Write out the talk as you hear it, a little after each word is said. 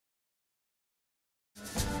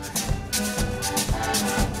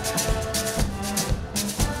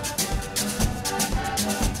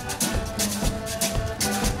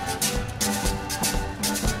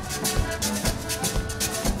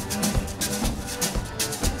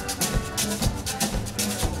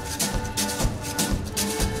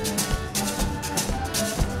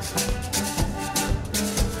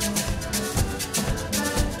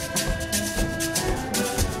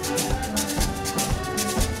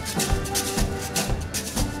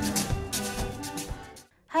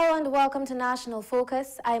welcome to National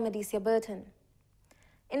Focus. I'm Adicia Burton.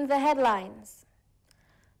 In the headlines,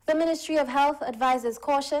 the Ministry of Health advises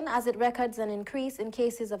caution as it records an increase in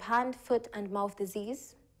cases of hand, foot, and mouth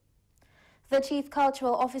disease. The Chief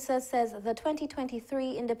Cultural Officer says the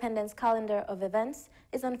 2023 Independence Calendar of Events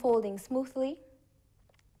is unfolding smoothly.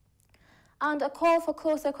 And a call for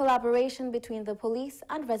closer collaboration between the police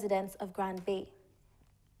and residents of Grand Bay.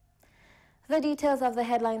 The details of the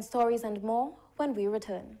headline stories and more when we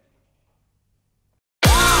return.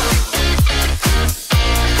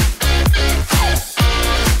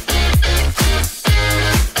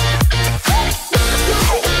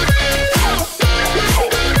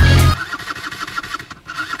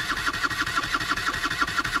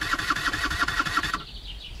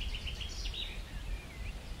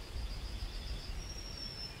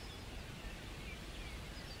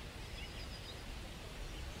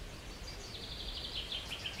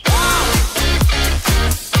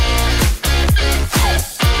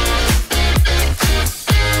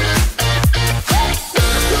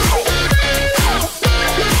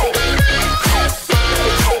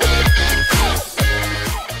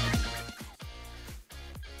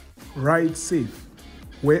 Ride safe.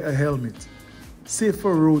 Wear a helmet.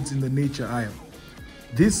 Safer roads in the nature aisle.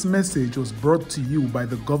 This message was brought to you by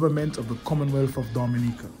the Government of the Commonwealth of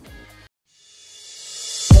Dominica.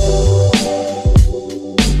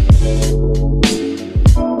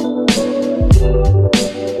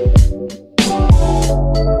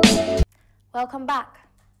 Welcome back.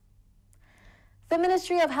 The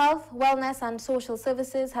Ministry of Health, Wellness and Social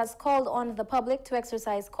Services has called on the public to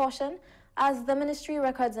exercise caution as the ministry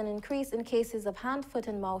records an increase in cases of hand, foot,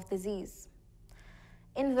 and mouth disease.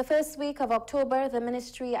 In the first week of October, the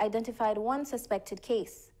ministry identified one suspected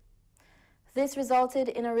case. This resulted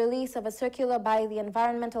in a release of a circular by the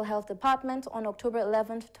Environmental Health Department on October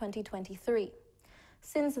 11, 2023.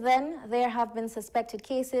 Since then, there have been suspected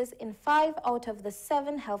cases in 5 out of the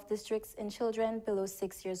 7 health districts in children below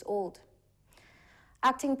 6 years old.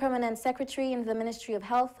 Acting Permanent Secretary in the Ministry of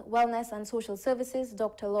Health, Wellness and Social Services,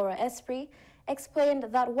 Dr. Laura Esprit, explained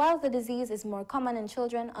that while the disease is more common in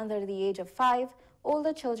children under the age of 5,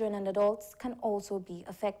 older children and adults can also be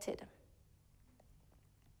affected.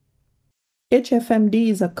 HFMD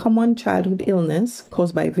is a common childhood illness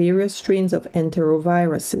caused by various strains of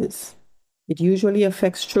enteroviruses. It usually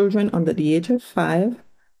affects children under the age of 5,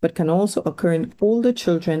 but can also occur in older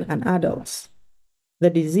children and adults. The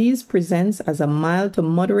disease presents as a mild to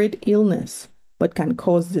moderate illness, but can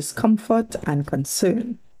cause discomfort and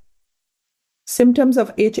concern. Symptoms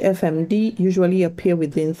of HFMD usually appear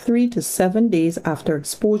within 3 to 7 days after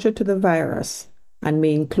exposure to the virus and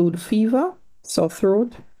may include fever, sore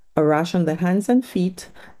throat, a rash on the hands and feet,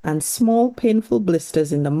 and small painful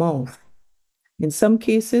blisters in the mouth. In some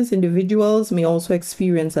cases, individuals may also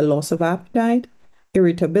experience a loss of appetite,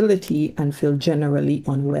 irritability, and feel generally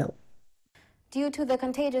unwell. Due to the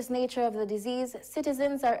contagious nature of the disease,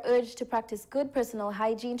 citizens are urged to practice good personal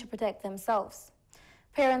hygiene to protect themselves.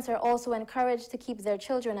 Parents are also encouraged to keep their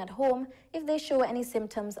children at home if they show any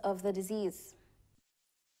symptoms of the disease.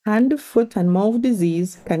 Hand, foot, and mouth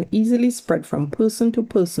disease can easily spread from person to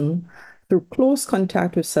person through close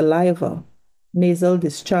contact with saliva, nasal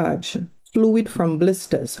discharge, fluid from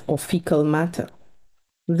blisters, or fecal matter.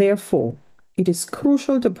 Therefore, it is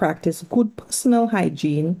crucial to practice good personal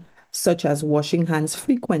hygiene, such as washing hands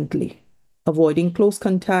frequently, avoiding close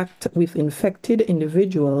contact with infected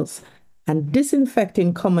individuals, and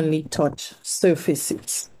disinfecting commonly touched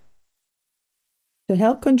surfaces. To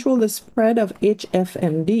help control the spread of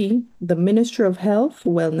HFMD, the Ministry of Health,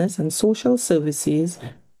 Wellness and Social Services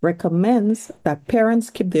recommends that parents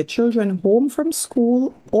keep their children home from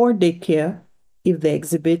school or daycare if they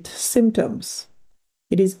exhibit symptoms.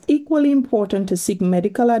 It is equally important to seek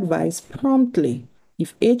medical advice promptly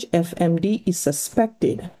if HFMD is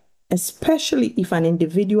suspected, especially if an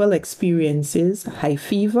individual experiences high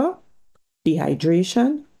fever,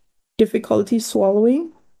 dehydration, difficulty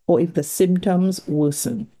swallowing, or if the symptoms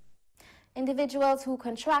worsen. Individuals who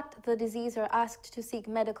contract the disease are asked to seek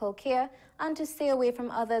medical care and to stay away from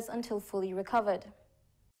others until fully recovered.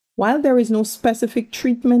 While there is no specific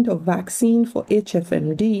treatment or vaccine for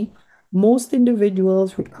HFMD, most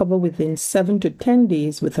individuals recover within 7 to 10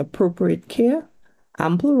 days with appropriate care,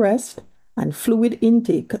 ample rest, and fluid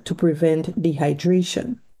intake to prevent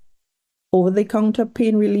dehydration. Over-the-counter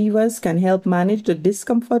pain relievers can help manage the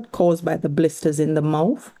discomfort caused by the blisters in the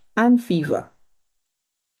mouth and fever.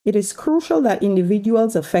 It is crucial that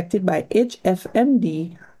individuals affected by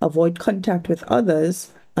HFMD avoid contact with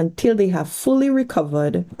others until they have fully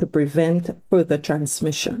recovered to prevent further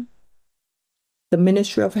transmission. The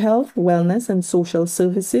Ministry of Health, Wellness and Social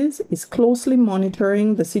Services is closely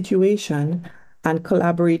monitoring the situation and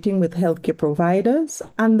collaborating with healthcare providers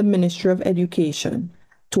and the Ministry of Education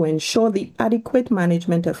to ensure the adequate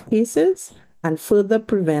management of cases and further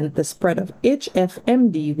prevent the spread of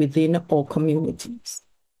HFMD within our communities.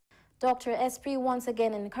 Dr. Esprit once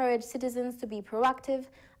again encouraged citizens to be proactive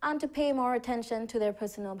and to pay more attention to their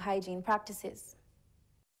personal hygiene practices.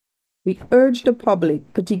 We urge the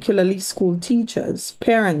public, particularly school teachers,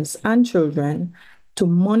 parents, and children, to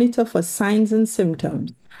monitor for signs and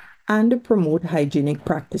symptoms and promote hygienic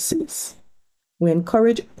practices. We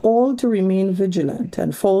encourage all to remain vigilant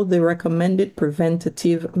and follow the recommended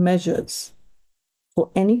preventative measures. For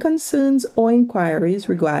any concerns or inquiries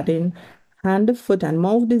regarding hand, foot, and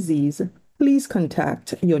mouth disease, please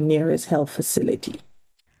contact your nearest health facility.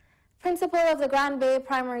 Principal of the Grand Bay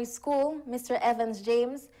Primary School, Mr. Evans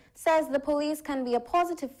James, says the police can be a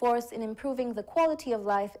positive force in improving the quality of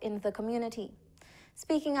life in the community.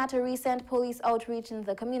 Speaking at a recent police outreach in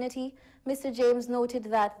the community, Mr. James noted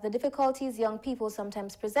that the difficulties young people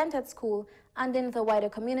sometimes present at school and in the wider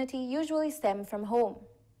community usually stem from home.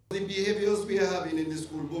 The behaviors we are having in the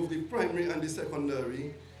school, both the primary and the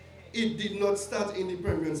secondary, it did not start in the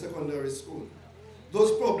primary and secondary school.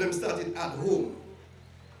 Those problems started at home.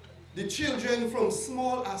 The children from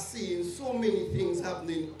small are seeing so many things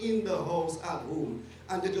happening in the house at home,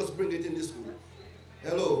 and they just bring it in the school.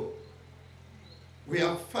 Hello. We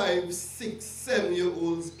have 5, 6,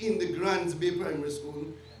 7-year-olds in the Grand Bay Primary School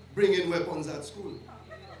bringing weapons at school.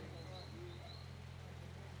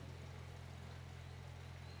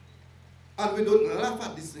 And we don't laugh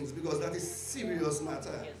at these things because that is serious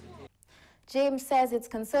matter. James says it's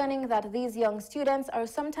concerning that these young students are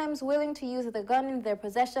sometimes willing to use the gun in their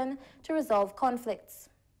possession to resolve conflicts.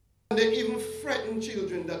 And they even threaten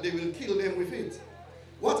children that they will kill them with it.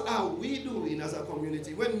 What are we doing as a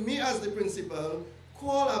community? When me as the principal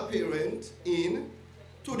call a parent in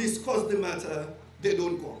to discuss the matter, they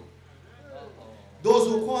don't come. Those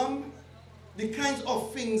who come, the kinds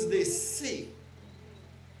of things they say,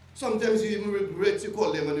 sometimes you even regret you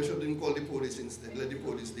call them and you shouldn't call the police instead. Let the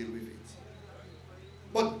police deal with it.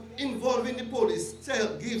 But involving the police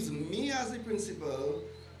gives me as the principal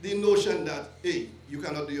the notion that, hey, you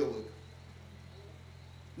cannot do your work.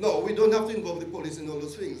 No, we don't have to involve the police in all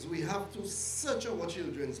those things. We have to search our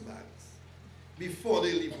children's bags before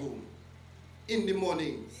they leave home, in the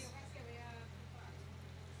mornings.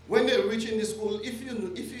 When they reach in the school, if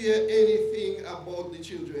you hear anything about the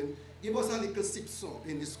children, give us a little sip sop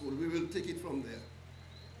in the school. We will take it from there.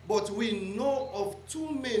 But we know of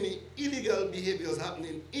too many illegal behaviors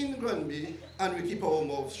happening in Granby, and we keep our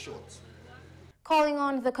mouths shut. Calling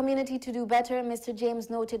on the community to do better, Mr. James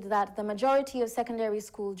noted that the majority of secondary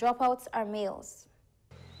school dropouts are males.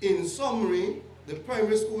 In summary, the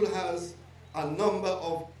primary school has a number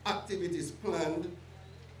of activities planned,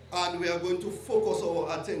 and we are going to focus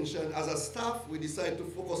our attention. As a staff, we decide to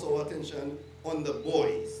focus our attention on the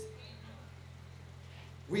boys.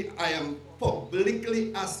 I am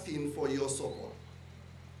publicly asking for your support.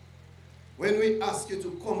 When we ask you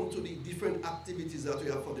to come to the different activities that we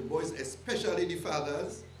have for the boys, especially the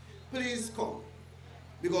fathers, please come.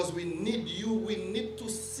 Because we need you, we need to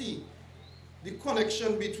see the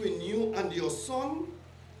connection between you and your son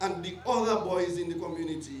and the other boys in the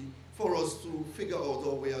community for us to figure out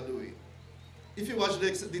how we are doing. If you watch the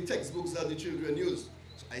textbooks that the children use,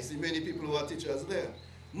 I see many people who are teachers there.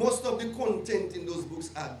 Most of the content in those books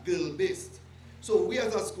are girl-based. So we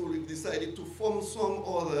as a school have decided to form some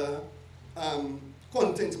other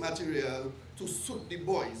content material to suit the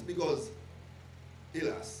boys because,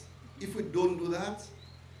 alas, if we don't do that,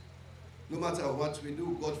 no matter what we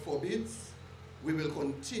do, God forbid, we will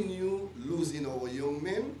continue losing our young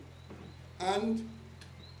men, and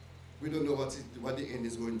we don't know what the end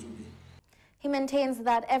is going to be. He maintains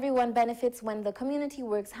that everyone benefits when the community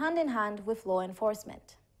works hand in hand with law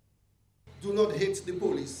enforcement. Do not hate the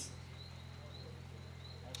police.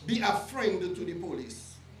 Be a friend to the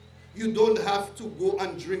police. You don't have to go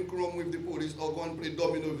and drink rum with the police or go and play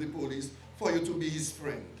domino with the police for you to be his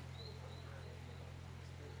friend.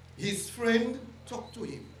 His friend, talk to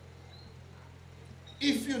him.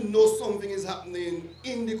 If you know something is happening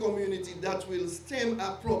in the community that will stem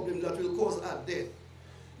a problem, that will cause a death,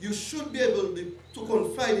 you should be able to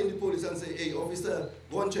confide in the police and say, hey, officer,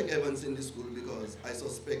 go and check Evans in the school because I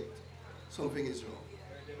suspect something is wrong.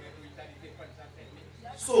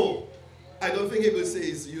 So, I don't think he will say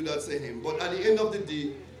it's you that sent him, but at the end of the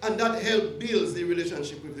day, and that help builds the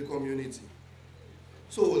relationship with the community.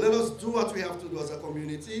 So let us do what we have to do as a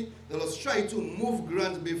community. Let us try to move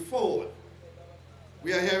Grand Bay forward.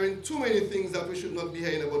 We are hearing too many things that we should not be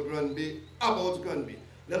hearing about Granby.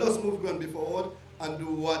 Let us move Granby forward and do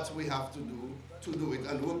what we have to do it,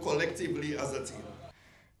 and work collectively as a team.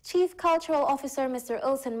 Chief Cultural Officer Mr.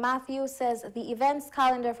 Ilson Matthew says the events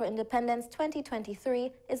calendar for Independence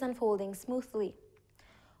 2023 is unfolding smoothly.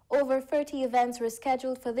 Over 30 events were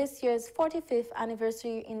scheduled for this year's 45th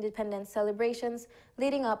anniversary Independence celebrations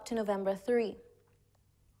leading up to November 3.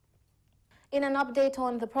 In an update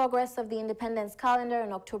on the progress of the Independence calendar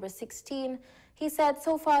on October 16, he said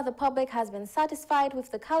so far the public has been satisfied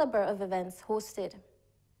with the caliber of events hosted.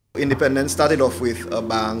 Independence started off with a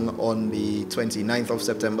bang on the 29th of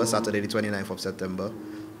September, Saturday the 29th of September,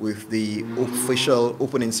 with the official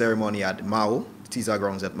opening ceremony at Maho, teaser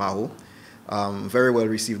grounds at Maho. Very well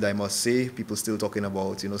received, I must say. People still talking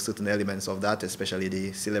about, certain elements of that, especially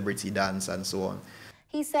the celebrity dance and so on.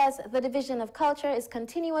 He says the Division of Culture is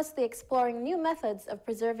continuously exploring new methods of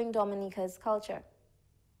preserving Dominica's culture.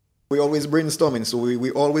 We always brainstorming, so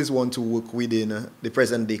we always want to work within the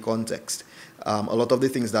present day context. A lot of the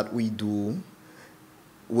things that we do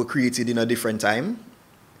were created in a different time.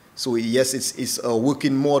 So yes, it's a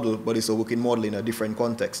working model, but it's a working model in a different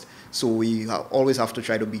context. So we always have to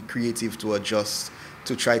try to be creative to adjust,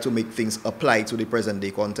 to try to make things apply to the present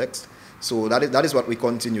day context. So that is what we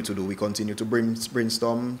continue to do. We continue to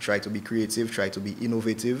brainstorm, try to be creative, try to be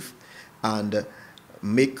innovative, and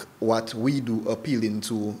make what we do appealing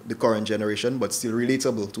to the current generation, but still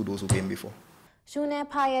relatable to those who came before. Journée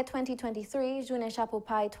Paille 2023, Journée Chapeau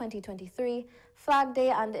Paille 2023, Flag Day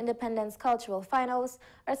and Independence Cultural Finals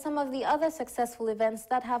are some of the other successful events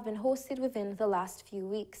that have been hosted within the last few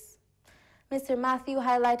weeks. Mr. Matthew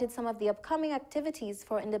highlighted some of the upcoming activities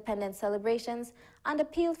for Independence celebrations and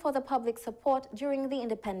appealed for the public support during the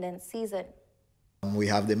Independence season. We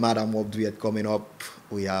have the Madam Wop Duet coming up.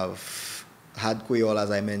 We have had Creole,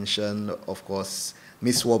 as I mentioned, of course.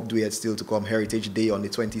 Miss Wop Duet still to come. Heritage Day on the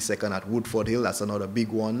 22nd at Woodford Hill. That's another big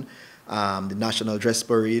one. The National Dress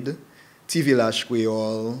Parade, TV Lash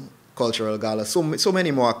Creole, Cultural Gala. So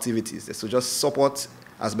many more activities. So just support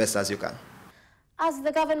as best as you can. As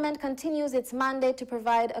the government continues its mandate to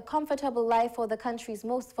provide a comfortable life for the country's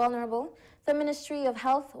most vulnerable, the Ministry of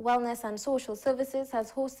Health, Wellness and Social Services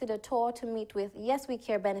has hosted a tour to meet with Yes We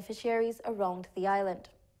Care beneficiaries around the island.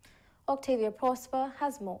 Octavia Prosper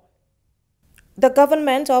has more. The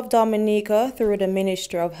government of Dominica, through the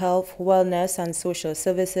Ministry of Health, Wellness and Social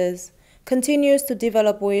Services, continues to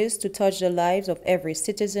develop ways to touch the lives of every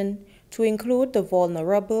citizen, to include the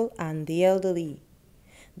vulnerable and the elderly.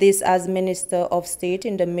 This as Minister of State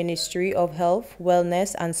in the Ministry of Health,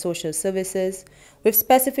 Wellness and Social Services, with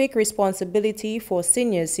specific responsibility for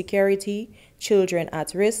senior security, children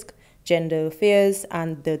at risk, gender affairs,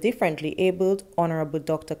 and the differently abled, Honorable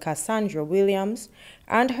Dr. Cassandra Williams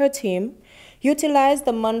and her team, utilized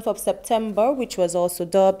the month of September, which was also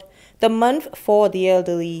dubbed the Month for the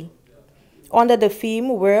Elderly, under the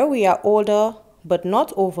theme Where We Are Older but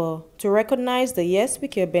Not Over, to recognize the Yes We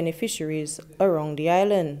Care beneficiaries around the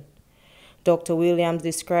island. Dr. Williams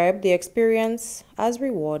described the experience as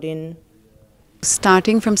rewarding.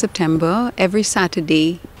 Starting from September, every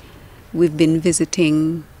Saturday, we've been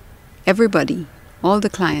visiting everybody, all the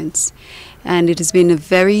clients, and it has been a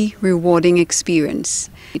very rewarding experience.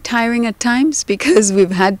 Tiring at times because we've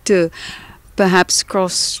had to perhaps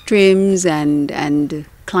cross streams and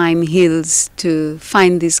climb hills to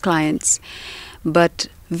find these clients, but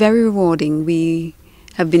very rewarding. We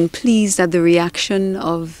have been pleased at the reaction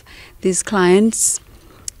of these clients.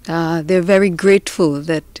 They're very grateful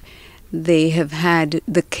that they have had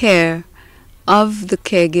the care of the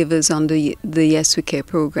caregivers on the Yes We Care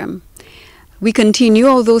program. We continue,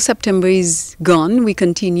 although September is gone, we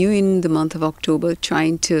continue in the month of October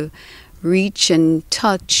trying to reach and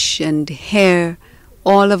touch and hear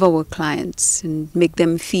all of our clients and make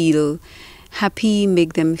them feel happy,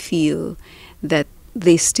 make them feel that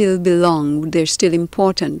they still belong, they're still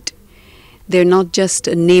important. They're not just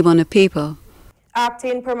a name on a paper.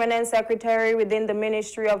 Acting Permanent Secretary within the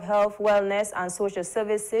Ministry of Health, Wellness and Social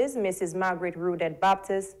Services, Mrs. Margaret Rudet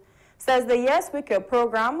Baptist, says the Yes We Care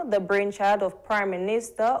program, the brainchild of Prime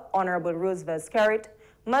Minister Honorable Roosevelt Skerrit,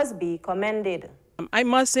 must be commended. I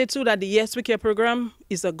must say too that the Yes We Care program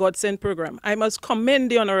is a God-sent program. I must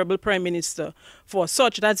commend the Honorable Prime Minister for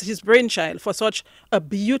such, that's his brainchild, for such a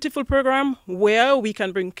beautiful program where we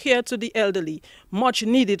can bring care to the elderly, much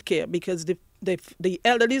needed care, because the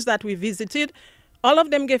elderlies that we visited, all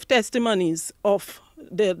of them gave testimonies of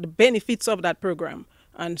the benefits of that program.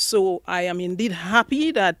 And so I am indeed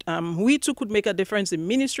happy that we too could make a difference. The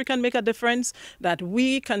ministry can make a difference, that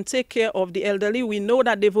we can take care of the elderly. We know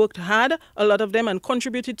that they've worked hard, a lot of them, and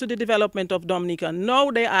contributed to the development of Dominica.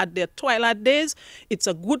 Now they are at their twilight days. It's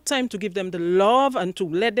a good time to give them the love and to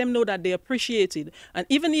let them know that they appreciate it. And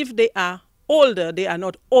even if they are older, they are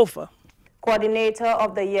not over. Coordinator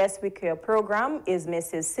of the Yes We Care program is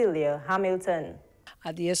Mrs. Celia Hamilton.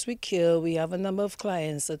 At Yes We Care, we have a number of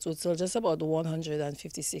clients, a total just about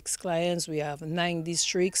 156 clients. We have 9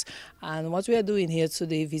 districts, and what we are doing here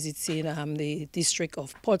today, visiting the district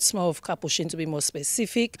of Portsmouth, Capuchin to be more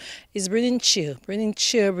specific, is bringing cheer,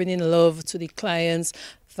 bringing love to the clients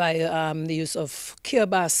via the use of care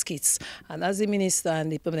baskets. And as the Minister and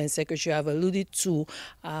the Permanent Secretary have alluded to,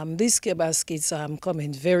 these care baskets come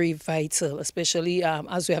in very vital, especially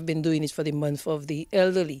as we have been doing it for the month of the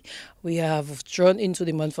elderly. We have drawn into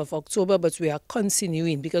the month of October, but we are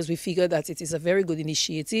continuing because we figure that it is a very good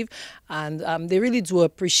initiative, and they really do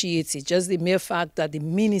appreciate it. Just the mere fact that the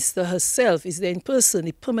Minister herself is there in person,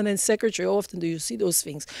 the Permanent Secretary, how often do you see those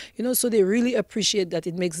things? You know, so they really appreciate that.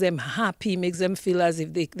 It makes them happy, makes them feel as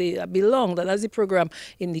if they belong, that as the program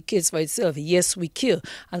indicates for itself, Yes We Care.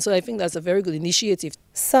 And so I think that's a very good initiative.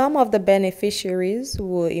 Some of the beneficiaries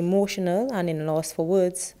were emotional and in loss for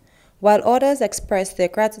words, while others expressed their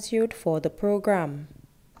gratitude for the program.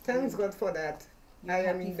 Thanks God for that. I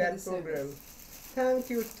am in that program.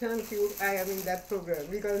 Thank you, I am in that program.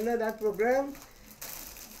 Because you know that program,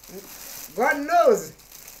 God knows,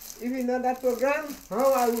 if you know that program,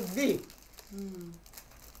 how I would be.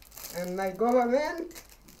 And my government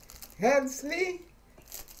helps me,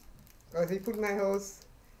 because he put my house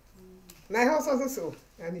also so,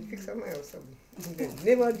 and he fixed up my house for me. In the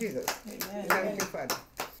name of Jesus. Amen. Thank you, Father.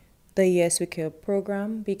 The Yes We Care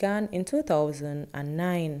program began in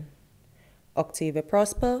 2009. Octavia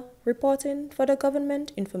Prosper, reporting for the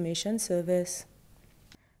Government Information Service.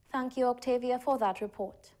 Thank you, Octavia, for that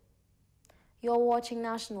report. You're watching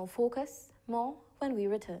National Focus. More when we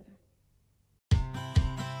return.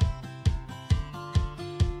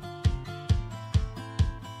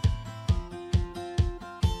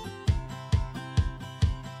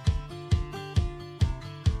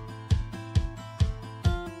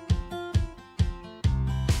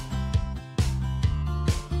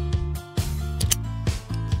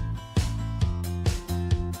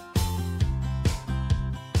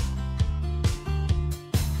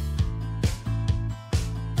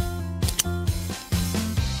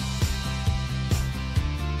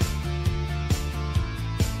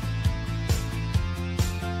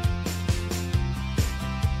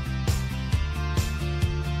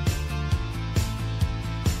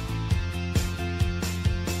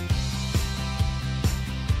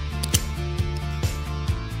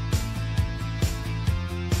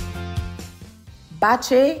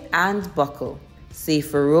 Bache and buckle.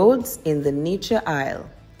 Safer roads in the Nature Isle.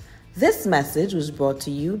 This message was brought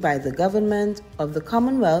to you by the Government of the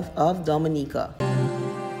Commonwealth of Dominica.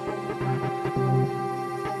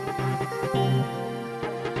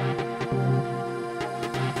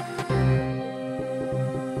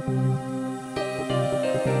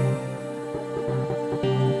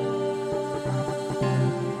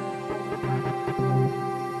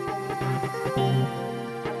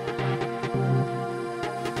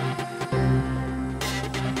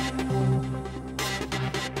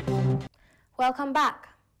 Welcome back.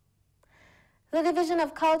 The Division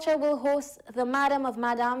of Culture will host the Madam of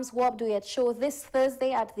Madams Warp Duet show this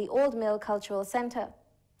Thursday at the Old Mill Cultural Center.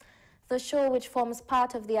 The show, which forms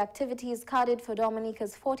part of the activities carded for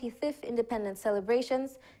Dominica's 45th independence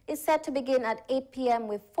celebrations, is set to begin at 8 p.m.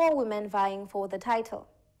 with 4 women vying for the title.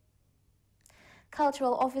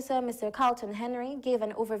 Cultural Officer Mr. Carlton Henry gave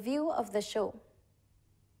an overview of the show.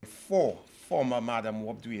 4 former Madam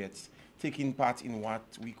Warp Duets taking part in what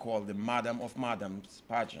we call the Madam of Madams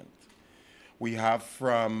pageant. We have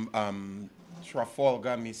from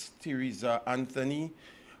Trafalgar, Miss Teresa Anthony,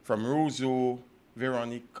 from Roseau,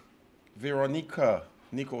 Veronica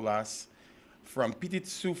Nicolas, from Petit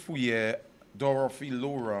Soufouye, Dorothy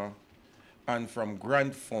Laura, and from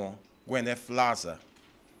Grand Fond, Gwyneth Laza.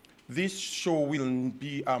 This show will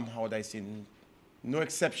be, how would I say, no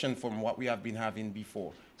exception from what we have been having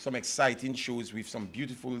before. Some exciting shows with some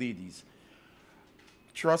beautiful ladies.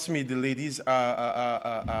 Trust me, the ladies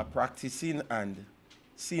are practicing, and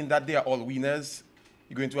seeing that they are all winners,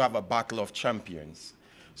 you're going to have a battle of champions.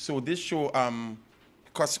 So this show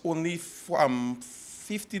costs only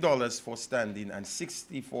 $50 for standing and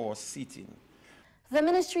 $60 for seating. The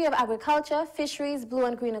Ministry of Agriculture, Fisheries, Blue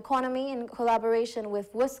and Green Economy, in collaboration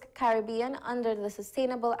with WUSC Caribbean under the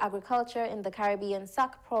Sustainable Agriculture in the Caribbean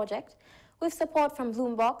SAC project, with support from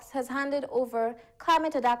Bloombox, has handed over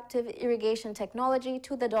climate-adaptive irrigation technology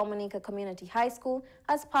to the Dominica Community High School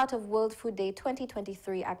as part of World Food Day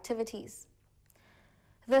 2023 activities.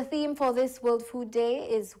 The theme for this World Food Day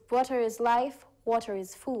is Water is Life, Water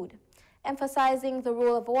is Food, emphasizing the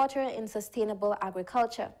role of water in sustainable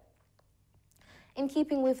agriculture. In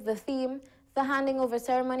keeping with the theme, the handing over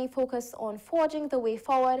ceremony focused on forging the way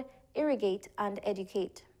forward, irrigate and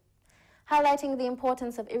educate, highlighting the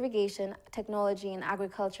importance of irrigation technology in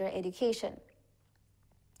agriculture education.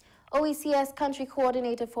 OECS Country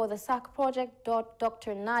Coordinator for the SAC project,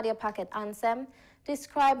 Dr. Nadia Paquet-Ansem,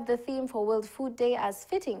 described the theme for World Food Day as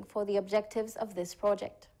fitting for the objectives of this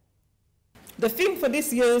project. The theme for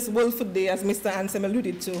this year's World Food Day, as Mr. Ansem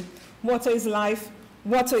alluded to, water is life,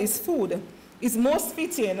 water is food, is most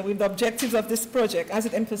fitting with the objectives of this project as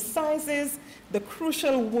it emphasizes the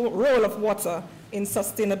crucial role of water in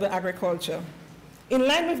sustainable agriculture. In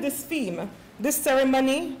line with this theme, this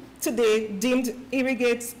ceremony today, deemed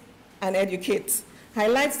Irrigate and Educate,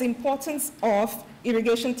 highlights the importance of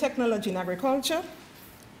irrigation technology in agriculture,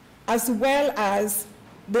 as well as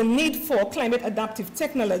the need for climate adaptive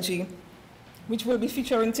technology, which will be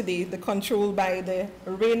featuring today, the control by the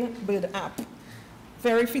Rainbird app.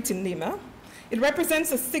 Very fitting name, huh? It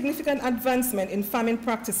represents a significant advancement in farming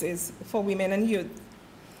practices for women and youth.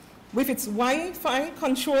 With its Wi-Fi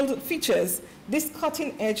controlled features, this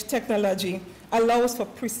cutting-edge technology allows for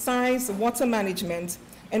precise water management,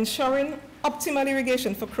 ensuring optimal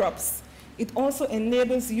irrigation for crops. It also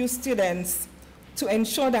enables you students to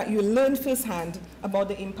ensure that you learn firsthand about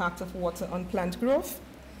the impact of water on plant growth,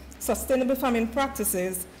 sustainable farming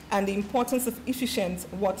practices, and the importance of efficient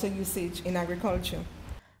water usage in agriculture.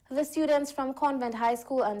 The students from Convent High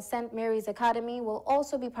School and St. Mary's Academy will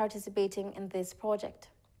also be participating in this project.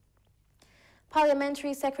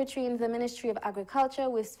 Parliamentary Secretary in the Ministry of Agriculture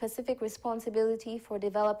with specific responsibility for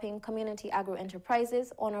developing community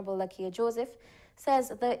agro-enterprises, Honorable Lakia Joseph,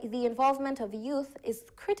 says that the involvement of youth is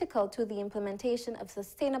critical to the implementation of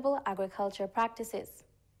sustainable agriculture practices.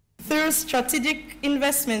 Through strategic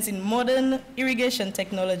investments in modern irrigation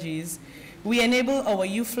technologies, we enable our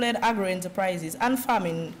youth-led agro-enterprises and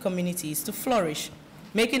farming communities to flourish,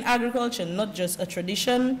 making agriculture not just a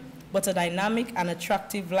tradition, but a dynamic and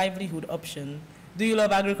attractive livelihood option. Do you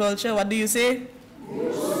love agriculture? What do you say?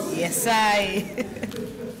 Yes, I.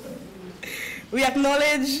 We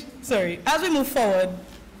acknowledge, as we move forward,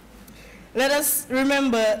 let us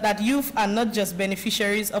remember that youth are not just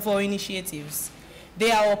beneficiaries of our initiatives.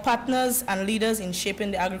 They are our partners and leaders in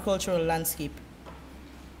shaping the agricultural landscape.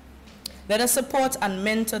 Let us support and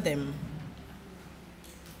mentor them,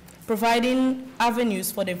 providing avenues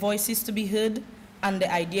for their voices to be heard and the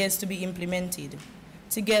ideas to be implemented.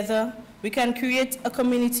 Together, we can create a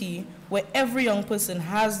community where every young person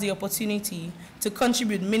has the opportunity to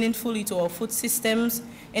contribute meaningfully to our food systems,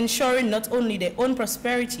 ensuring not only their own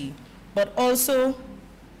prosperity, but also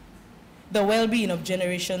the well-being of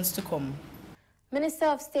generations to come. Minister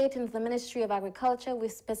of State in the Ministry of Agriculture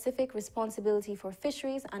with specific responsibility for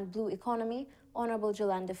fisheries and blue economy, Honorable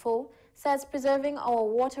Jolan Defoe, says preserving our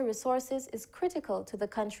water resources is critical to the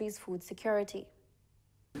country's food security.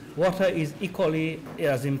 Water is equally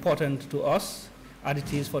as important to us as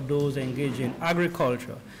it is for those engaged in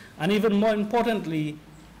agriculture. And even more importantly,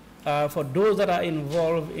 for those that are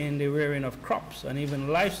involved in the rearing of crops and even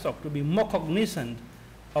livestock, to be more cognizant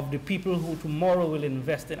of the people who tomorrow will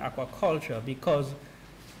invest in aquaculture, because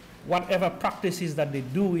whatever practices that they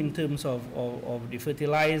do in terms of the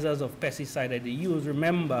fertilizers, of pesticide that they use,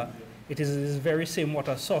 remember, it is this very same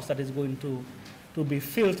water source that is going to be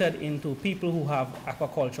filtered into people who have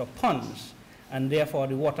aquaculture ponds, and therefore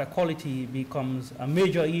the water quality becomes a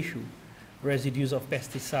major issue. Residues of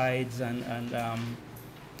pesticides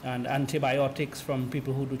and antibiotics from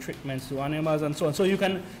people who do treatments to animals and so on. So you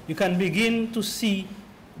can begin to see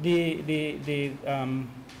the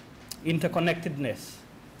interconnectedness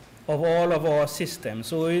of all of our systems.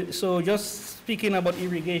 So just speaking about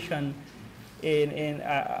irrigation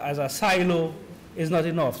as a silo is not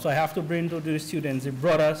enough. So I have to bring to the students the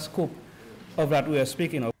broader scope of that we are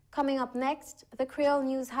speaking of. Coming up next, the Creole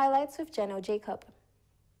News highlights with Jeno Jacob.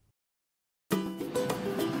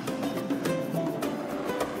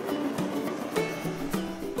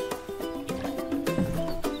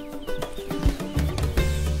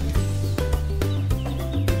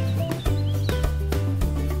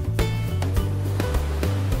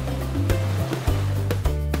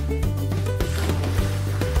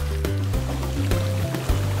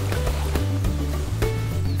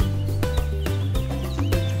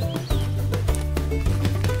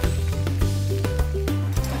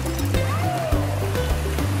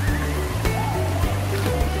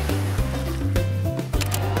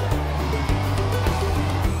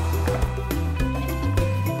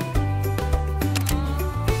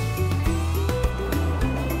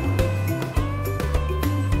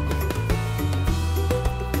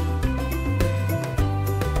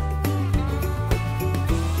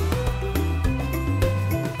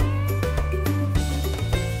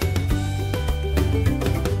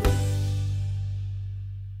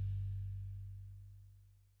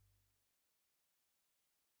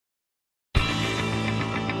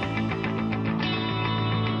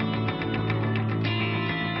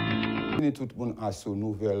 Bienvenue tout le monde à ce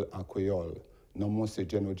nouvelle en créole. Nom mon c'est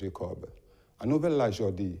Geno Jacob. En nouvelle la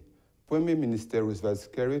aujourd'hui, Premier ministre Roosevelt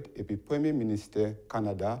Skerrit et puis Premier ministre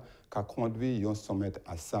Canada qui a conduit un sommet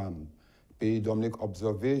à Sam. Pays Dominique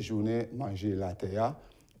observé journée manger la terre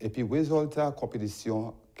et puis résultat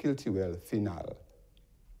compétition culturelle finale.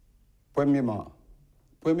 Premièrement,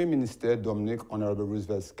 Premier ministre Dominique Honorable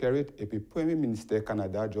Roosevelt Skerrit et puis Premier ministre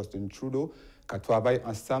Canada Justin Trudeau qui travaillent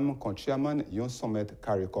ensemble comme chairman d'un sommet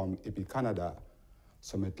CARICOM et puis Canada.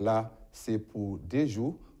 Sommet là, c'est pour 2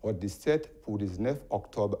 jours, au 17 pour 19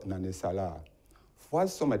 octobre l'année là. Fois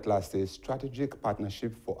sommet là, c'est Strategic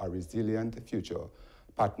Partnership for a Resilient Future.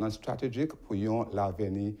 Partner stratégique pour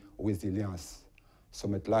l'avenir résilience.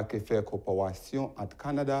 Sommet là qui fait coopération entre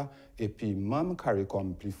Canada et puis même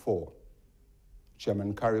CARICOM plus fort.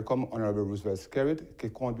 Chairman CARICOM Honorable Roosevelt Skerrit qui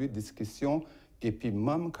conduit discussion et puis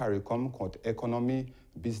même CARICOM contre économie,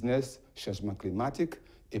 business, changement climatique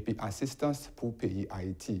et puis assistance pour pays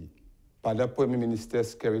Haïti. Pendant le Premier ministre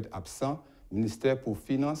Skerrit absent, ministère pour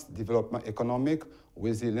Finances, Développement économique,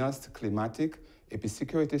 Résilience climatique et puis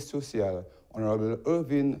Sécurité sociale, Honorable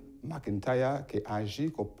Irvin McIntyre qui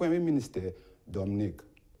agit comme Premier ministre Dominique.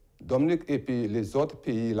 Dominique et puis les autres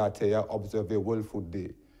pays la terre observé World Food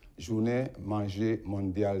Day, journée manger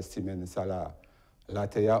mondiale semaine sala. La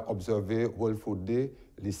terre observé World Food Day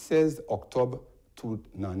le 16 octobre toute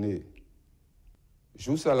l'année.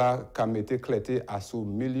 Jour cela qu'a été clété à sous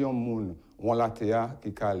millions de monde ont la terre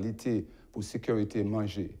qui qualité pour sécurité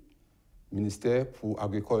manger. Ministère pour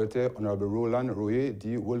agriculture Honorable Roland Royer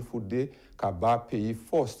dit World Food Day qu'a bas pays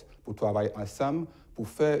force pour travailler ensemble pour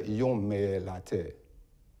faire yon meilleur la terre.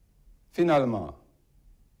 Finalement,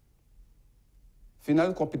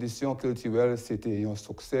 finale compétition culturelle c'était un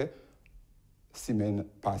succès semaine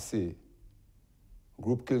passée.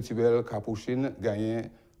 Groupe culturel Capuchin gagné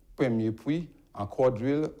premier prix en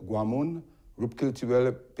quadrille Guamoun, groupe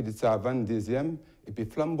culturel Petit Savane deuxième et puis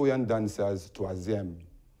Flamboyant Dancers troisième.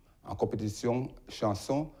 En compétition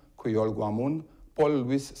chanson Créole Guamoun, Paul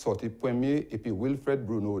Louis sorti premier et puis Wilfred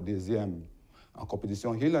Bruno deuxième. En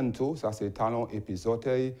compétition Hilanto, ça c'est talon et puis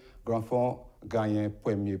Zoteil, Grand Fond gagné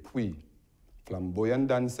premier prix. Flamboyant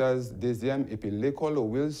Dancers deuxième et puis l'école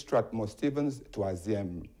Will Stratmore Stevens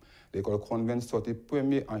troisième. L'école Convent sorti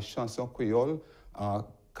premier en chanson créole en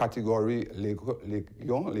catégorie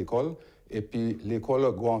Légion, l'école, et puis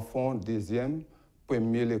l'école Grand Fond deuxième,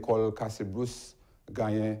 premier l'école Cassibrousse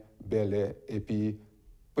gagné Bel et puis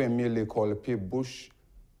premier l'école Pied-Bouche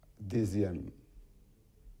deuxième.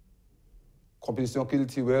 Compétition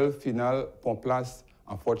culturelle finale prend place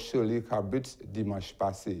en Fort Shirley, Carbridge dimanche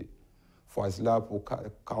passé. Fois là pour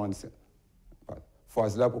 45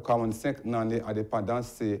 l'année indépendance,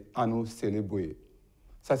 c'est à nous célébrer.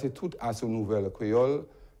 Ça, c'est tout à ce nouvelle créole.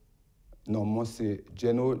 Non, moi, c'est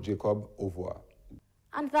Geno Jacob. Au revoir.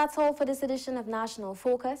 And that's all for this edition of National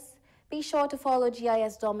Focus. Be sure to follow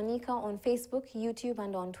GIS Dominica on Facebook, YouTube,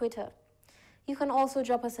 and on Twitter. You can also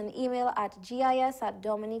drop us an email at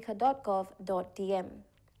gis@dominica.gov.dm.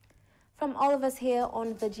 From all of us here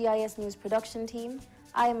on the GIS News production team,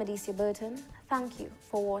 I am Adicia Burton. Thank you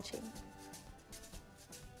for watching.